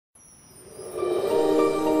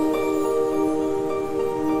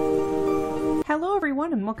Hello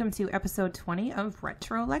everyone and welcome to episode 20 of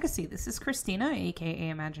Retro Legacy. This is Christina, aka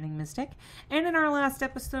Imagining Mystic, and in our last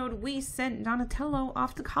episode we sent Donatello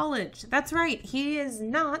off to college. That's right, he is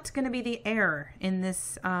not going to be the heir in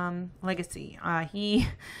this legacy. He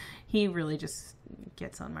really just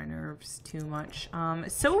gets on my nerves too much.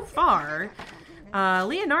 So far,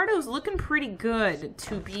 Leonardo's looking pretty good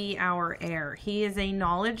to be our heir. He is a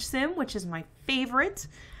knowledge sim, which is my favorite.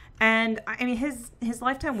 And, I mean, his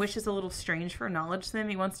lifetime wish is a little strange for a knowledge sim.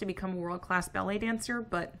 He wants to become a world-class ballet dancer,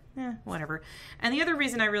 but, whatever. And the other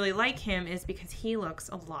reason I really like him is because he looks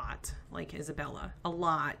a lot like Isabella. A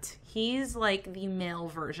lot. He's like the male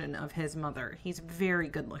version of his mother. He's very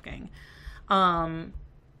good-looking.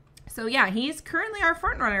 So, yeah, he's currently our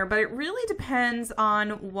frontrunner, but it really depends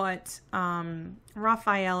on what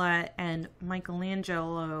Raffaella and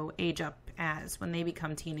Michelangelo age up as when they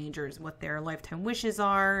become teenagers, what their lifetime wishes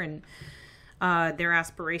are and their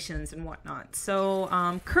aspirations and whatnot.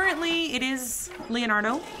 So currently it is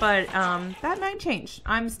Leonardo, but that might change.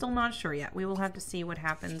 I'm still not sure yet. We will have to see what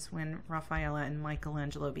happens when Raffaella and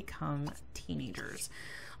Michelangelo become teenagers.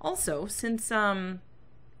 Also, since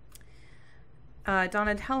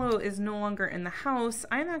Donatello is no longer in the house,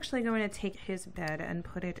 I'm actually going to take his bed and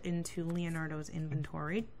put it into Leonardo's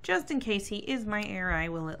inventory. Just in case he is my heir, I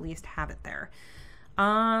will at least have it there.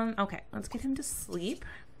 Okay, let's get him to sleep.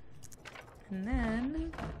 And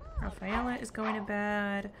then Raffaella is going to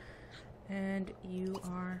bed, and you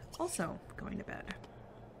are also going to bed.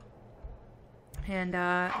 And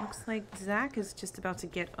looks like Zach is just about to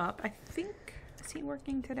get up. I think, is he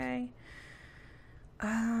working today?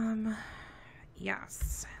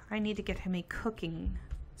 Yes, I need to get him a cooking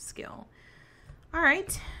skill. All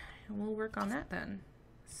right, we'll work on that then.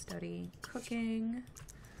 Study cooking.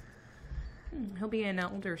 He'll be an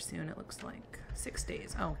elder soon, it looks like. 6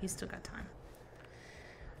 days. Oh, he's still got time.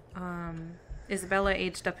 Isabella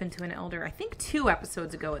aged up into an elder, I think 2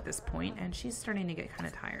 episodes ago at this point, and she's starting to get kind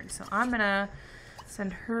of tired. So I'm going to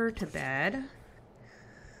send her to bed.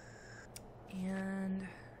 And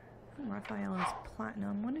Raffaella's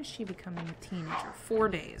platinum. When is she becoming a teenager? 4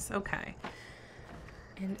 days. Okay.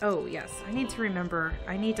 And oh yes, I need to remember,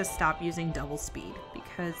 I need to stop using double speed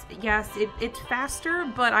because yes, it's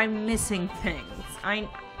faster, but I'm missing things. I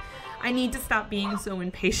need to stop being so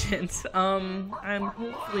impatient. I'm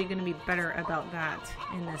hopefully going to be better about that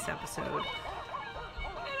in this episode.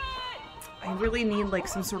 I really need like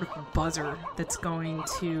some sort of buzzer that's going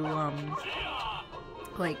to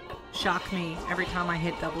like shock me every time I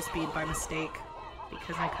hit double speed by mistake,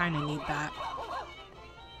 because I kind of need that.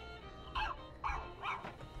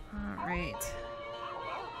 Alright.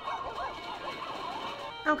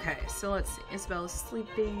 Okay, so let's see. Isabella's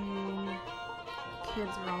sleeping.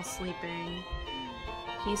 Kids are all sleeping.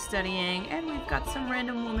 He's studying, and we've got some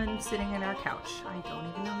random woman sitting in our couch. I don't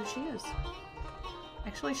even know who she is.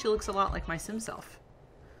 Actually, she looks a lot like my sim self.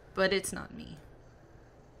 But it's not me.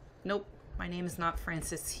 Nope. My name is not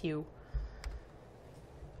Francis Hugh.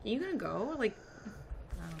 Are you gonna go? Like,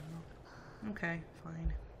 I don't know. Okay,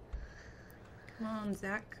 fine. Come on,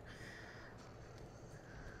 Zach.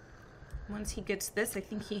 Once he gets this, I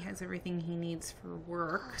think he has everything he needs for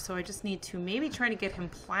work. So I just need to maybe try to get him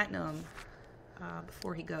platinum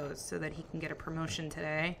before he goes so that he can get a promotion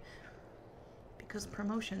today. Because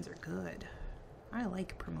promotions are good. I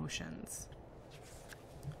like promotions.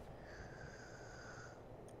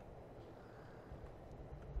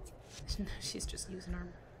 She's just using our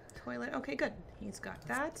toilet. Okay, good. He's got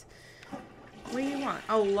that. What do you want?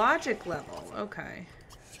 Oh, logic level. Okay.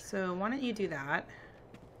 So why don't you do that?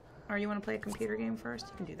 Or you want to play a computer game first?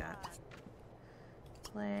 You can do that.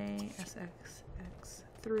 Play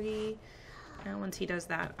SXX3. And once he does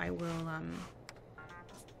that, I will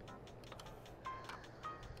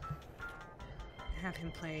have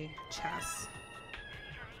him play chess.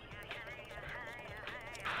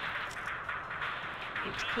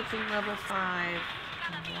 It's cooking level 5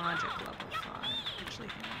 and logic level 5. Actually,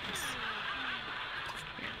 hang on.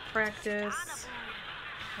 Practice.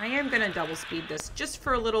 I am going to double speed this just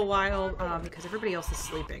for a little while because everybody else is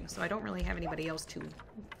sleeping, so I don't really have anybody else to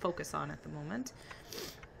focus on at the moment.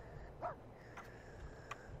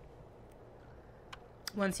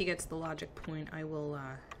 Once he gets the logic point, I will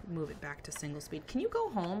move it back to single speed. Can you go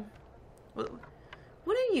home? What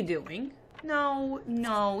are you doing?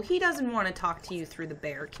 No, he doesn't want to talk to you through the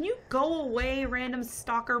bear. Can you go away, random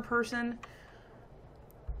stalker person?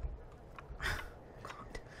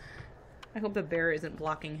 God. I hope the bear isn't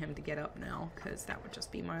blocking him to get up now, because that would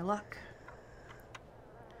just be my luck.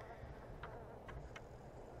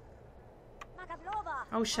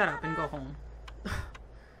 Oh, shut up and go home.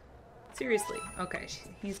 Seriously. Okay,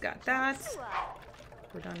 he's got that.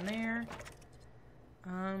 We're done there.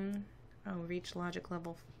 Oh, reach logic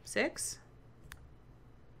level 6?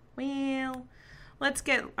 Well, let's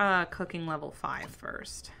get cooking level 5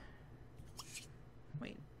 first.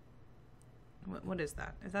 Wait. What is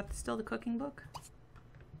that? Is that still the cooking book?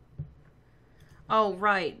 Oh,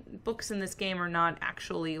 right. Books in this game are not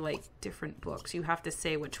actually, like, different books. You have to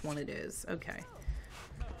say which one it is. Okay.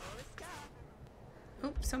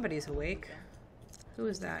 Oh, somebody's awake. Who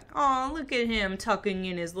is that? Oh, look at him tucking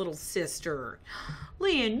in his little sister.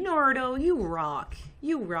 Leonardo, you rock.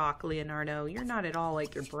 You rock, Leonardo. You're not at all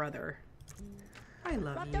like your brother. I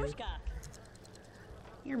love you.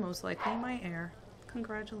 You're most likely my heir.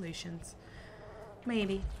 Congratulations.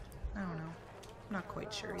 Maybe. I don't know. Not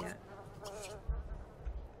quite sure yet.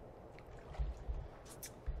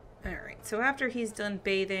 Alright, so after he's done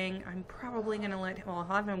bathing, I'm probably going to I'll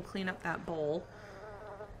have him clean up that bowl.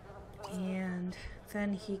 And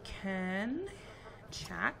then he can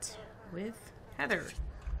chat with Heather.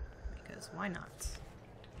 Because why not?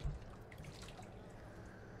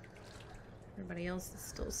 Everybody else is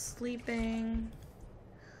still sleeping.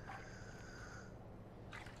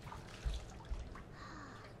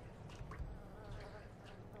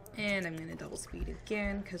 And I'm going to double speed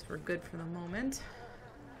again because we're good for the moment.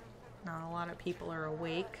 Not a lot of people are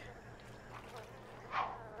awake.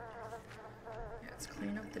 Let's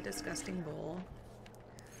clean up the disgusting bowl.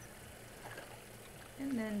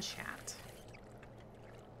 And then chat.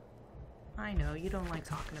 I know, you don't like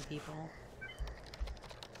talking to people.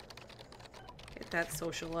 Get that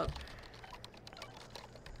social up.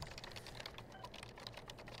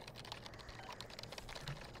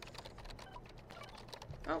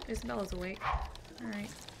 Oh, Isabella's awake.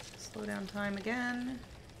 Alright, slow down time again.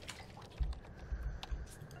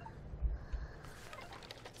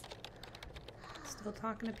 Still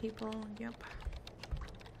talking to people, yep.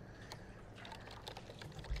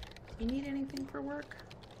 Do you need anything for work?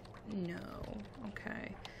 No,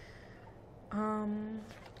 okay.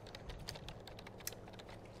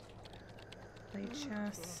 Play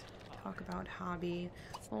chess, talk about hobby.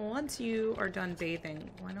 Well, once you are done bathing,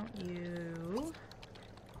 why don't you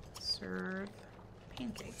serve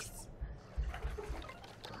pancakes?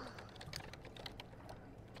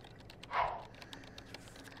 How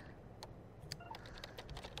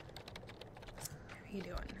you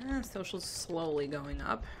doing? Social's slowly going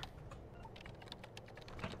up.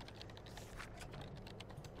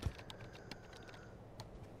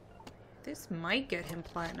 This might get him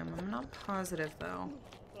platinum. I'm not positive, though.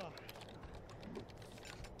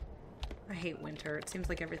 I hate winter. It seems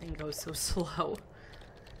like everything goes so slow.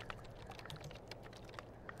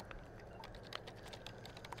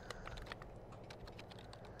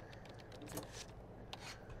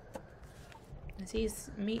 Is he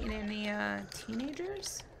meeting any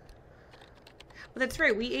teenagers? Well, that's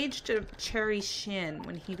right. We aged a Cherry Shin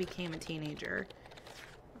when he became a teenager.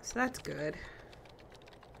 So that's good.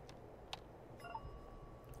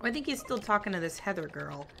 I think he's still talking to this Heather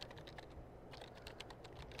girl.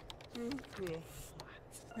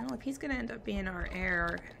 Well, if he's gonna end up being our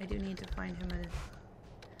heir, I do need to find him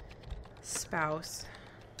a spouse.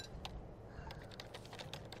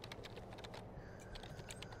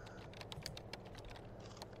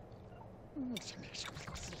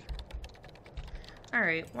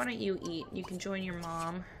 Alright, why don't you eat? You can join your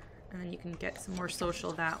mom, and then you can get some more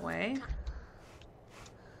social that way.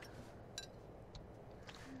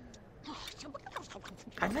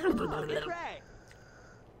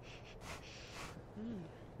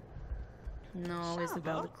 No,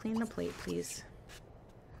 Isabella, clean the plate, please.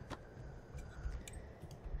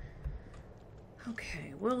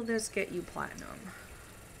 Okay, will this get you platinum?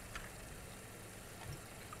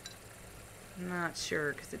 I'm not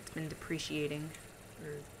sure, because it's been depreciating,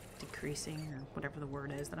 or decreasing, or whatever the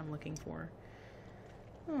word is that I'm looking for.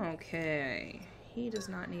 Okay, he does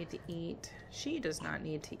not need to eat. She does not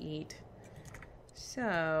need to eat.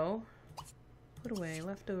 So, put away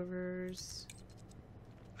leftovers.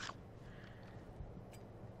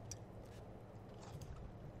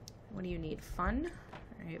 What do you need? Fun?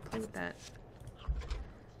 Alright, play with that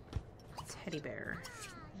teddy bear.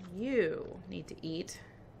 You need to eat.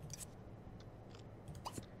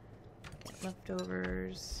 Get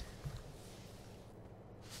leftovers.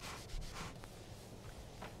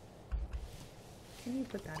 Can you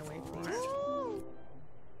put that away, please?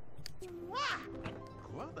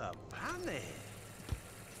 What a bunny!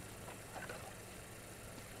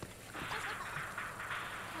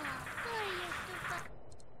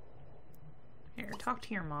 Here, talk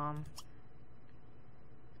to your mom.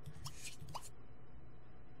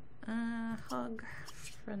 Hug.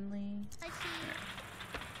 Friendly.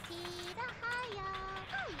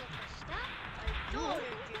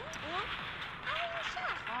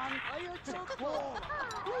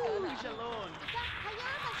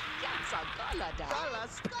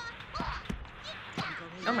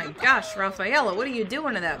 Oh my gosh, Raffaella, what are you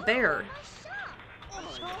doing to that bear?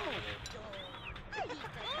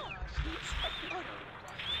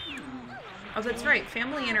 Oh, that's right.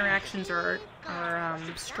 Family interactions are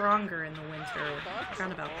stronger in the winter. I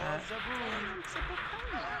forgot about that.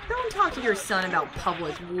 Don't talk to your son about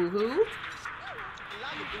public woohoo.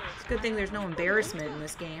 It's a good thing there's no embarrassment in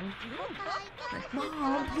this game. Like,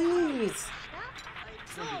 Mom, please.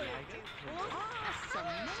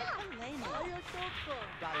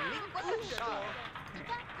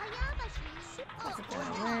 Put that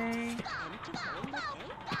away.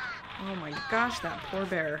 Oh my gosh, that poor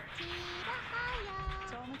bear.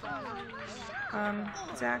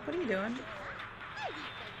 Zach, what are you doing?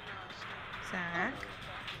 Zach?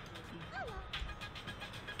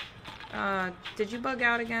 Did you bug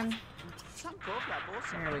out again?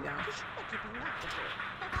 There we go.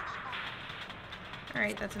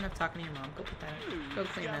 Alright, that's enough talking to your mom. Go put that, go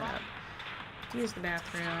clean that up. Use the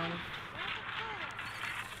bathroom.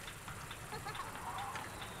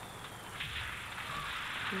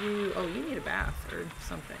 Oh, you need a bath or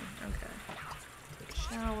something. Okay. Take a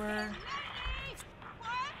shower.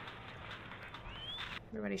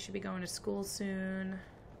 Everybody should be going to school soon.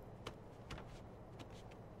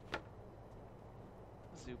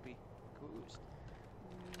 Zoopy. Goose.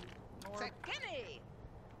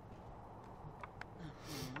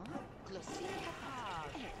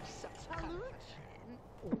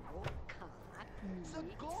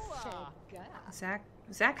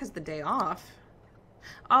 Zach has the day off.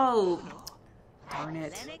 Oh, darn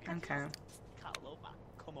it. Okay.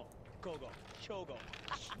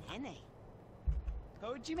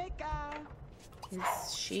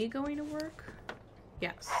 Is she going to work?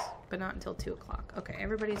 Yes, but not until 2 o'clock. Okay,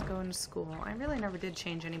 everybody's going to school. I really never did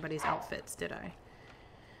change anybody's outfits, did I?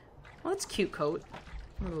 Well, it's a cute coat.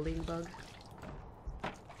 Little ladybug.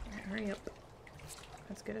 Alright, hurry up.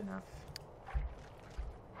 That's good enough.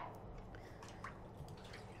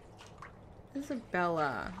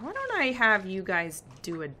 Isabella, why don't I have you guys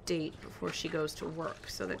do a date before she goes to work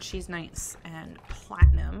so that she's nice and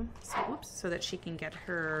platinum, so, whoops, so that she can get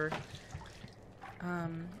her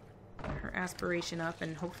her aspiration up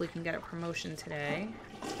and hopefully can get a promotion today.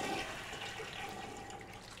 Are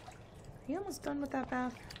you almost done with that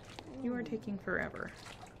bath? You are taking forever.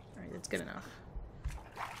 Alright, that's good enough.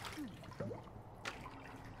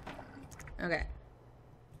 Okay.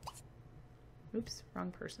 Oops,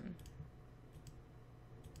 wrong person.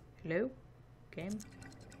 Hello? Game?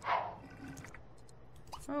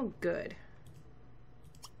 Oh, good.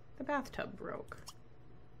 The bathtub broke.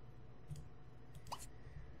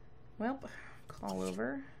 Well, call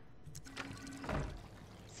over.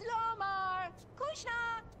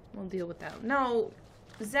 We'll deal with that. No!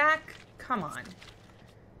 Zach, come on.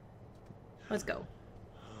 Let's go.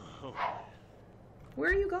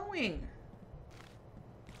 Where are you going?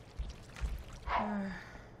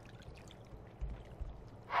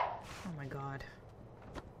 Oh my god.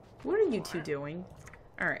 What are you two doing?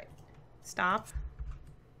 Alright. Stop.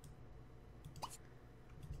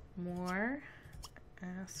 More.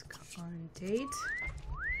 Ask on date.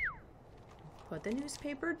 Put the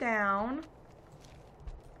newspaper down.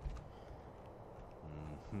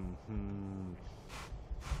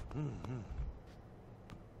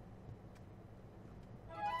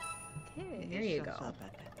 Okay, there you go.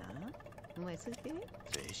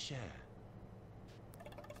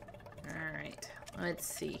 Alright, let's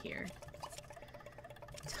see here.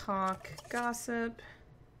 Talk, gossip.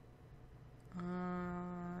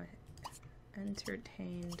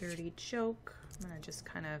 Entertain, dirty joke. I'm gonna just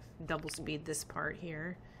kind of double speed this part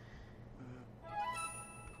here.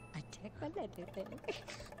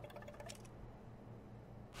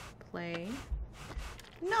 Play.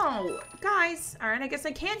 No! Guys! Alright, I guess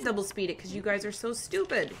I can't double speed it because you guys are so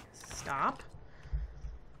stupid. Stop.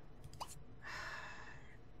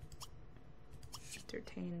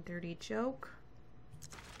 Entertain, dirty joke.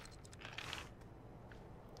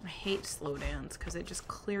 I hate slow dance because it just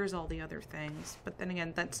clears all the other things. But then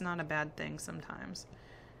again, that's not a bad thing sometimes.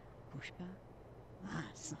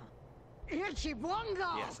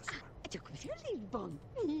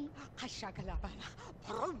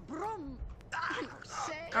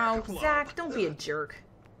 Oh, Zach, don't be a jerk.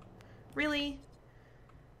 Really?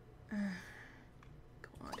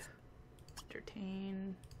 God.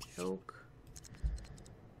 Entertain, joke.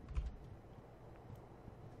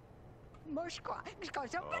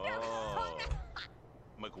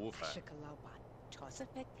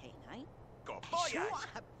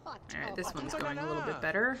 Alright, this one's going a little bit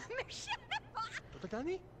better.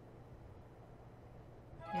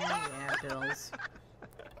 Yeah, Bills.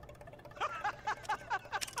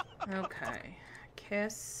 Okay.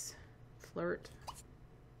 Kiss. Flirt.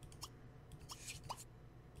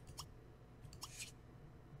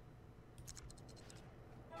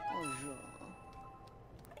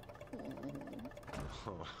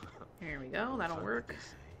 There we go, that'll work.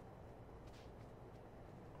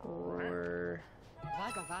 Or...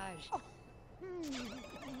 I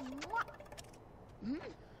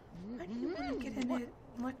didn't want to get in an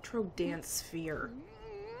electro dance sphere.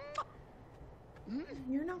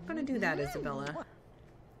 You're not gonna do that, Isabella.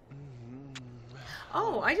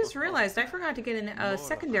 Oh, I just realized I forgot to get a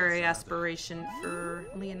secondary aspiration for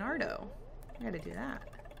Leonardo. I gotta do that.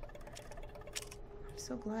 I'm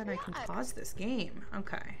so glad I can pause this game.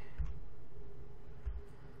 Okay.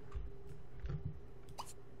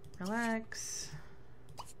 Relax.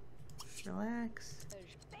 Relax.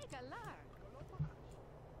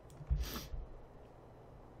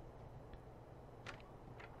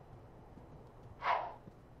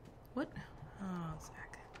 What? Oh,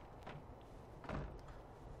 Zach.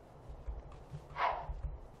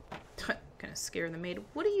 Gonna scare the maid.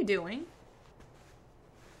 What are you doing?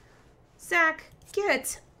 Zach,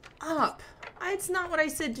 get up. It's not what I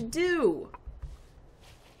said to do.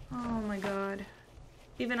 Oh my god.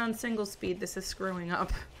 Even on single speed, this is screwing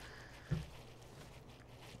up.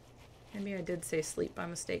 Maybe I did say sleep by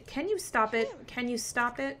mistake. Can you stop it? Can you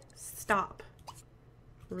stop it? Stop.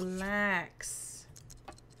 Relax.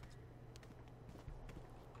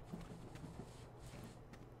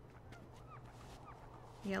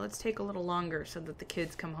 Yeah, let's take a little longer so that the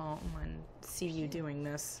kids come home and see you doing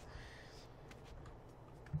this.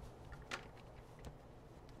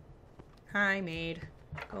 Hi, maid.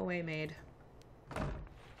 Go away, maid.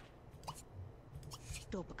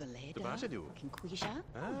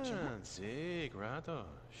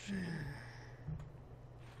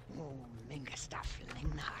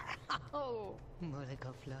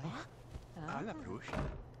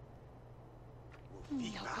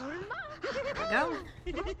 Go.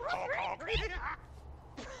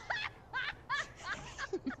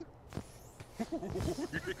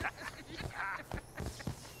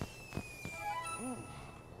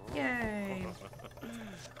 Yay.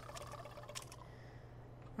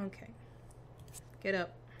 Okay. Get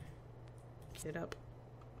up. Get up.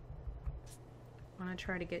 I want to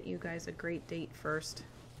try to get you guys a great date first.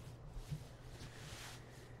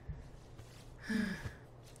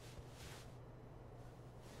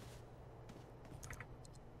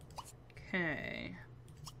 Okay.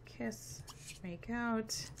 Kiss. Make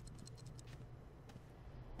out.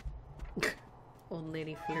 Old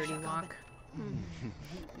lady flirty walk.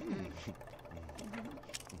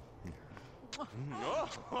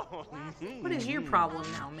 What is your problem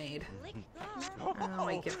now, maid? Oh,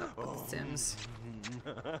 I give up on Sims.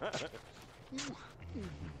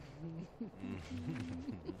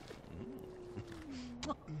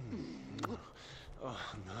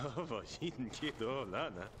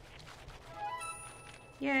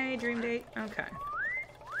 Yay, dream date. Okay.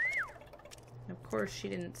 Of course, she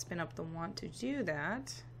didn't spin up the want to do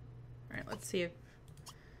that. Alright, let's see if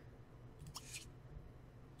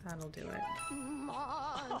that'll do it.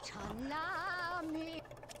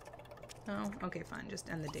 Oh, okay, fine. Just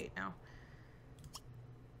end the date now.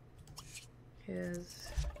 His...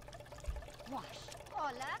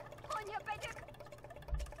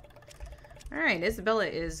 Alright, Isabella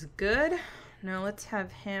is good. Now let's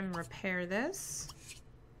have him repair this.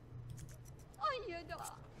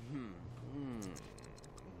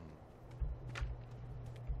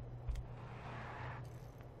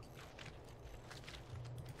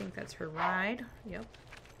 I think that's her ride. Yep.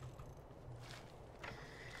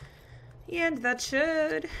 And that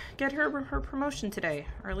should get her promotion today,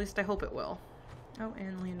 or at least I hope it will. Oh,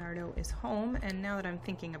 and Leonardo is home, and now that I'm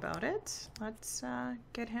thinking about it, let's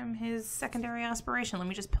get him his secondary aspiration. Let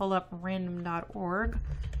me just pull up random.org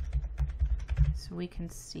so we can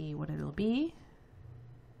see what it'll be.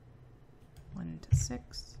 1 to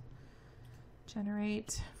 6.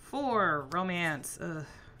 Generate 4. Romance. Ugh.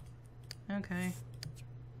 Okay.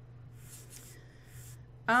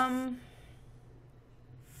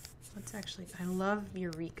 Let's actually, I love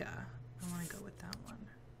Eureka. I want to go with that one.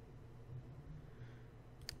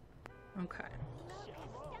 Okay.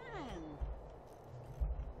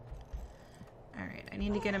 Alright, I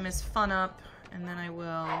need to get him his fun up, and then I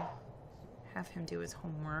will have him do his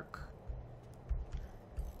homework.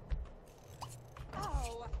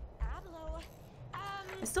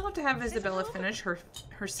 I still have to have Isabella finish her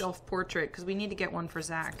self-portrait because we need to get one for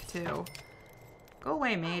Zach too. Go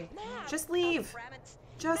away, maid. Just leave.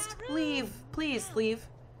 Just leave. Please leave.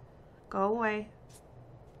 Go away.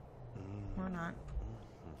 Or not.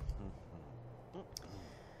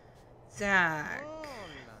 Zach.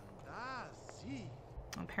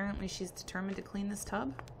 Apparently she's determined to clean this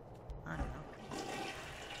tub. I don't know.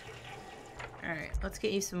 Alright, let's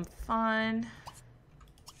get you some fun.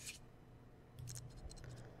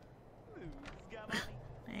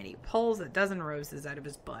 And he pulls a dozen roses out of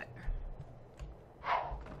his butt.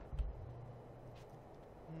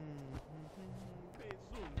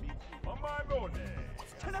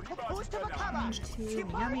 Change to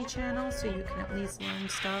Yummy channel so you can at least learn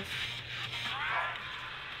stuff.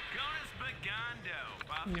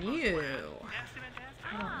 You.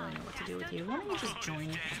 I don't really know what to do with you. Why don't you just join?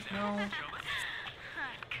 No.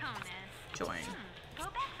 Join.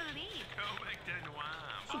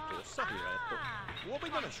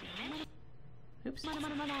 Oops.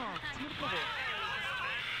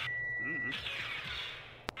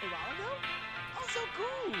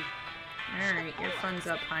 Alright, your fun's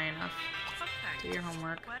up high enough. Do your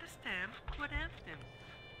homework.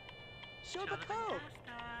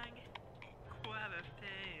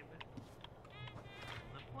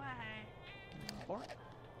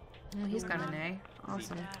 Oh, he's got an A.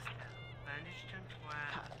 Awesome.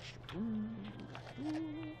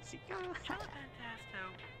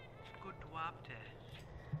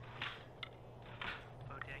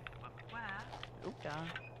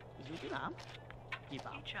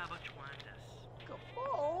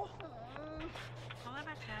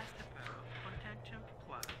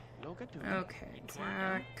 Okay,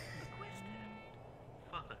 Zach.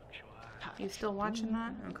 You still watching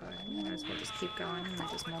that? Okay, you might as well just keep going. I'm gonna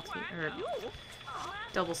just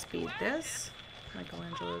double speed this.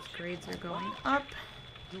 Michelangelo's grades are going up.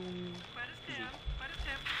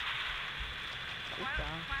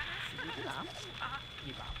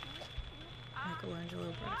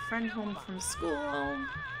 Michelangelo brought a friend home from school.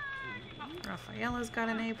 Rafaela's got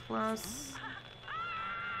an A+.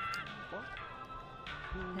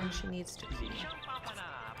 And she needs to pee.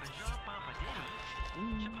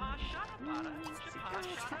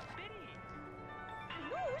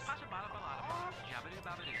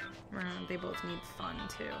 They both need fun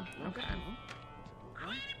too. Okay.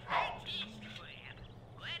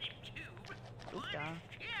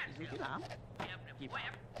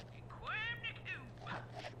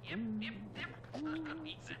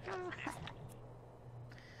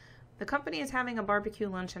 The company is having a barbecue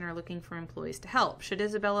lunch and are looking for employees to help. Should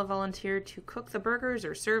Isabella volunteer to cook the burgers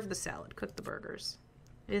or serve the salad? Cook the burgers.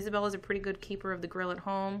 Isabella's a pretty good keeper of the grill at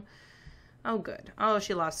home. Oh, good. Oh,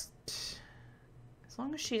 she lost... As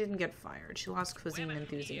long as she didn't get fired. She lost cuisine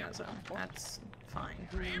enthusiasm. That's fine.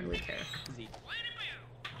 I don't really care.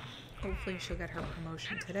 Hopefully she'll get her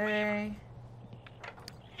promotion today.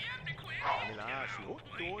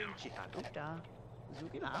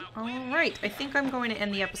 Alright, I think I'm going to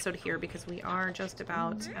end the episode here because we are just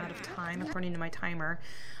about out of time according to my timer.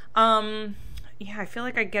 Yeah, I feel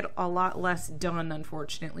like I get a lot less done,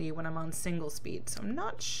 unfortunately, when I'm on single speed. So I'm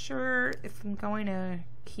not sure if I'm going to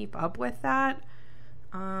keep up with that.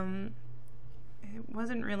 It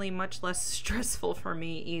wasn't really much less stressful for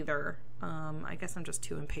me either. I guess I'm just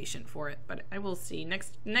too impatient for it, but I will see.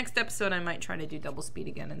 Next episode, I might try to do double speed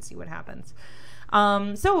again and see what happens.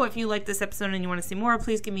 So if you like this episode and you want to see more,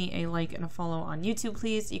 please give me a like and a follow on YouTube,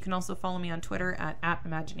 please. You can also follow me on Twitter at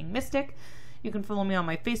 @ImaginingMystic. You can follow me on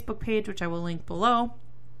my Facebook page, which I will link below.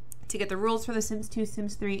 To get the rules for the Sims 2,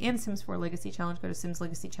 Sims 3, and Sims 4 Legacy Challenge, go to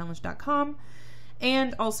simslegacychallenge.com.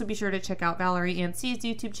 And also be sure to check out Valerie and C's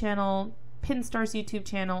YouTube channel, Pinstar's YouTube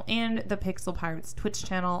channel, and the Pixel Pirates Twitch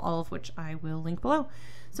channel, all of which I will link below.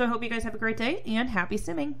 So I hope you guys have a great day, and happy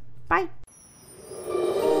simming. Bye!